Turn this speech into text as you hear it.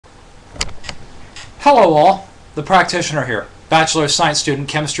Hello all, the practitioner here. Bachelor of Science student,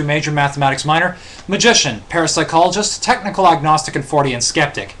 chemistry major, mathematics minor, magician, parapsychologist, technical agnostic, and Fortean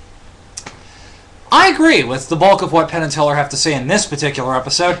skeptic. I agree with the bulk of what Penn and Teller have to say in this particular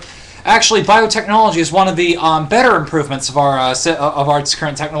episode. Actually, biotechnology is one of the better improvements of our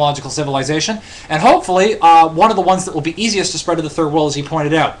current technological civilization, and hopefully one of the ones that will be easiest to spread to the third world, as he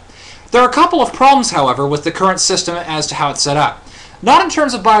pointed out. There are a couple of problems, however, with the current system as to how it's set up. Not in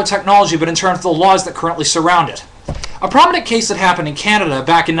terms of biotechnology, but in terms of the laws that currently surround it. A prominent case that happened in Canada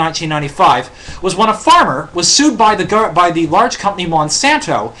back in 1995 was when a farmer was sued by the large company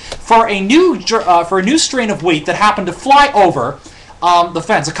Monsanto for a new strain of wheat that happened to fly over the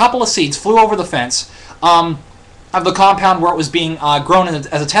fence. A couple of seeds flew over the fence of the compound where it was being grown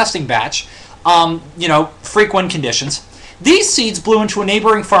as a testing batch. Freak wind conditions. These seeds blew into a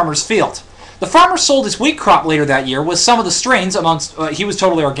neighboring farmer's field. The farmer sold his wheat crop later that year with some of the strains amongst, he was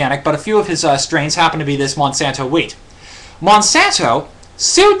totally organic, but a few of his strains happened to be this Monsanto wheat. Monsanto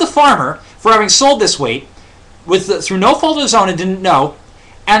sued the farmer for having sold this wheat through no fault of his own and didn't know,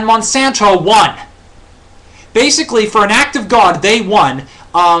 and Monsanto won. Basically, for an act of God, they won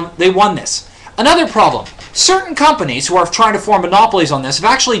this. Another problem. Certain companies who are trying to form monopolies on this have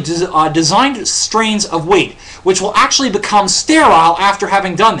actually designed strains of wheat which will actually become sterile after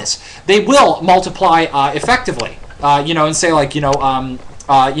having done this. They will multiply effectively, and say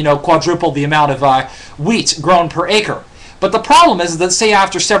quadruple the amount of wheat grown per acre. But the problem is that, say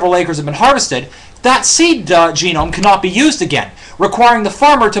after several acres have been harvested, that seed genome cannot be used again, requiring the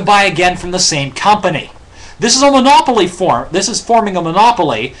farmer to buy again from the same company. This is a monopoly form. This is forming a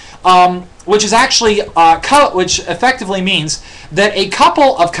monopoly, which is actually which effectively means that a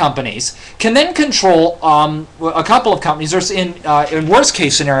couple of companies can then control a couple of companies, or in worst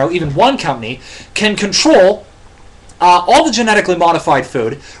case scenario, even one company can control all the genetically modified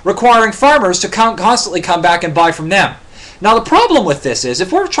food, requiring farmers to constantly come back and buy from them. Now the problem with this is,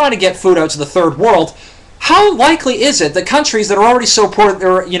 if we're trying to get food out to the third world, how likely is it that countries that are already so poor,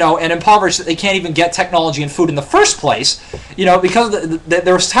 and impoverished that they can't even get technology and food in the first place, because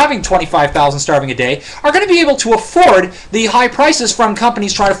they're having 25,000 starving a day, are going to be able to afford the high prices from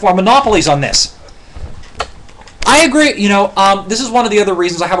companies trying to form monopolies on this? I agree. This is one of the other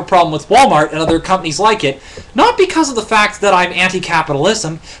reasons I have a problem with Walmart and other companies like it, not because of the fact that I'm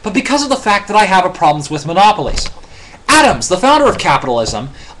anti-capitalism, but because of the fact that I have a problem with monopolies. Adams, the founder of capitalism,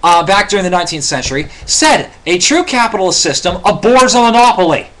 back during the 19th century, said a true capitalist system abhors a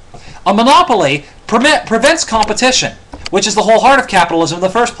monopoly. A monopoly prevents competition, which is the whole heart of capitalism in the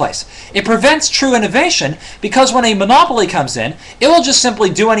first place. It prevents true innovation because when a monopoly comes in, it will just simply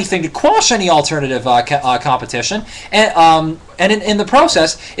do anything to quash any alternative competition, and in the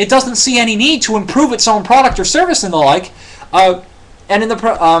process, it doesn't see any need to improve its own product or service and the like. And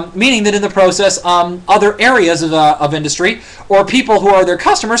meaning that in the process, other areas of industry or people who are their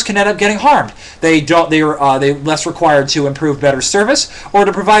customers can end up getting harmed. They're less required to improve better service or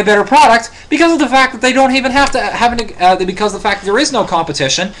to provide better product because of the fact that they don't even have to because of the fact that there is no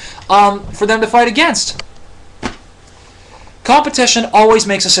competition for them to fight against. Competition always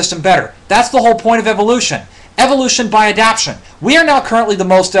makes a system better. That's the whole point of evolution. Evolution by adaptation. We are now currently the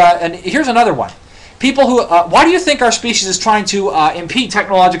most. And here's another one. People who, why do you think our species is trying to impede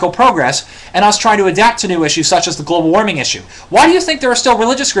technological progress and us trying to adapt to new issues such as the global warming issue? Why do you think there are still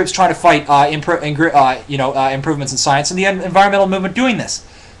religious groups trying to fight improvements in science and the environmental movement doing this?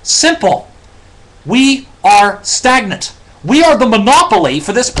 Simple. We are stagnant. We are the monopoly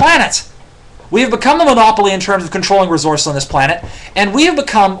for this planet. We have become the monopoly in terms of controlling resources on this planet, and we have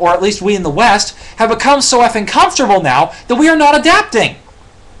become, or at least we in the West, have become so effing comfortable now that we are not adapting.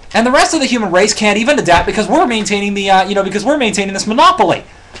 And the rest of the human race can't even adapt because we're maintaining this monopoly.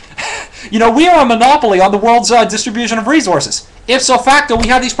 We are a monopoly on the world's distribution of resources. If so facto, we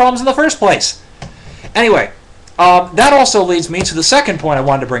have these problems in the first place. Anyway, that also leads me to the second point I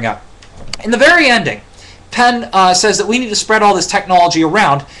wanted to bring up. In the very ending, Penn says that we need to spread all this technology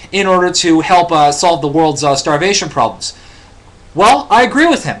around in order to help solve the world's starvation problems. Well, I agree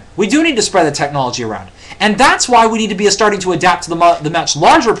with him. We do need to spread the technology around. And that's why we need to be starting to adapt to the much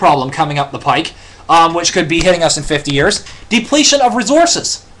larger problem coming up the pike, which could be hitting us in 50 years, depletion of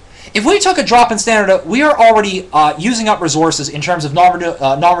resources. If we took a drop in standard, we are already using up resources in terms of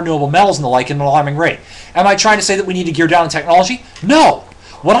non-renewable metals and the like at an alarming rate. Am I trying to say that we need to gear down in technology? No.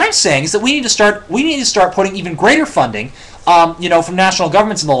 What I'm saying is that we need to start putting even greater funding, from national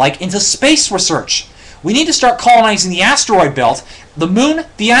governments and the like into space research. We need to start colonizing the asteroid belt, the moon,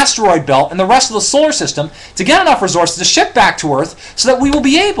 the asteroid belt, and the rest of the solar system to get enough resources to ship back to Earth so that we will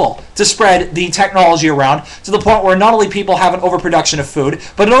be able to spread the technology around to the point where not only people have an overproduction of food,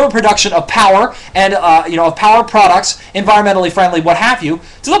 but an overproduction of power and of power products, environmentally friendly, what have you,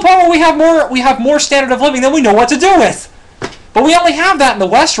 to the point where we have more standard of living than we know what to do with. But we only have that in the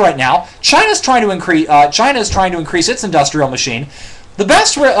West right now. China's trying to increase its industrial machine. The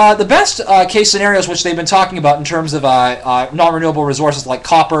best case scenarios which they've been talking about in terms of non-renewable resources like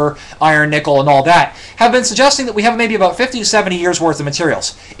copper, iron, nickel, and all that have been suggesting that we have maybe about 50 to 70 years worth of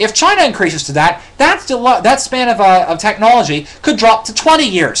materials. If China increases to that span of technology could drop to 20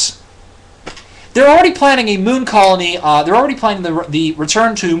 years. They're already planning a moon colony. They're already planning the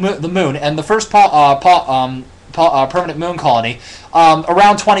return to the moon and the first permanent moon colony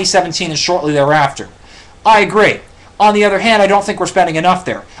around 2017 and shortly thereafter. I agree. On the other hand, I don't think we're spending enough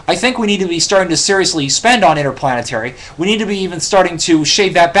there. I think we need to be starting to seriously spend on interplanetary. We need to be even starting to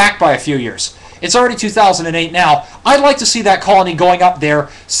shave that back by a few years. It's already 2008 now. I'd like to see that colony going up there,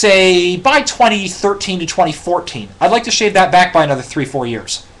 say, by 2013 to 2014. I'd like to shave that back by another 3-4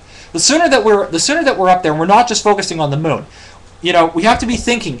 years. The sooner that we're up there, and we're not just focusing on the moon. You know, we have to be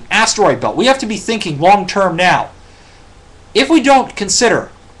thinking asteroid belt. We have to be thinking long term now. If we don't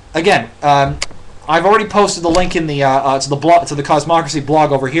consider, again, I've already posted the link in the to the Cosmocracy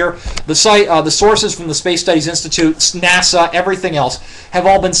blog over here. The site, the sources from the Space Studies Institute, NASA, everything else have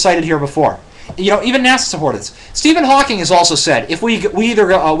all been cited here before. You know, even NASA supported this. Stephen Hawking has also said, if we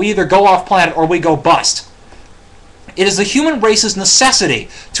either go off planet or we go bust. It is the human race's necessity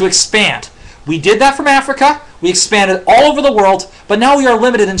to expand. We did that from Africa. We expanded all over the world, but now we are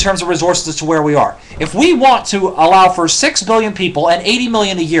limited in terms of resources as to where we are. If we want to allow for 6 billion people and 80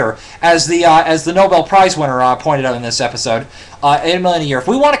 million a year, as the Nobel Prize winner pointed out in this episode, 80 million a year. If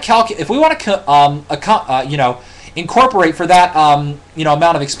we want to incorporate for that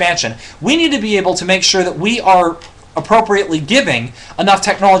amount of expansion, we need to be able to make sure that we are appropriately giving enough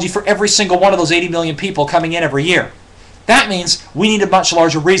technology for every single one of those 80 million people coming in every year. That means we need a much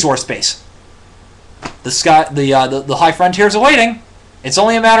larger resource base. The high frontier is awaiting. It's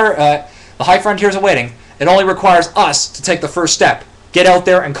only a matter. The high frontier is awaiting. It only requires us to take the first step. Get out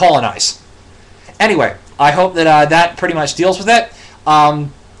there and colonize. Anyway, I hope that that pretty much deals with it.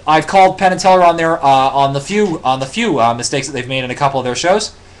 I've called Penn and Teller on their on the few mistakes that they've made in a couple of their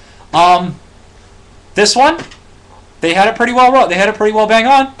shows. This one, they had it pretty well. They had it pretty well bang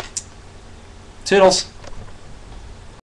on. Toodles.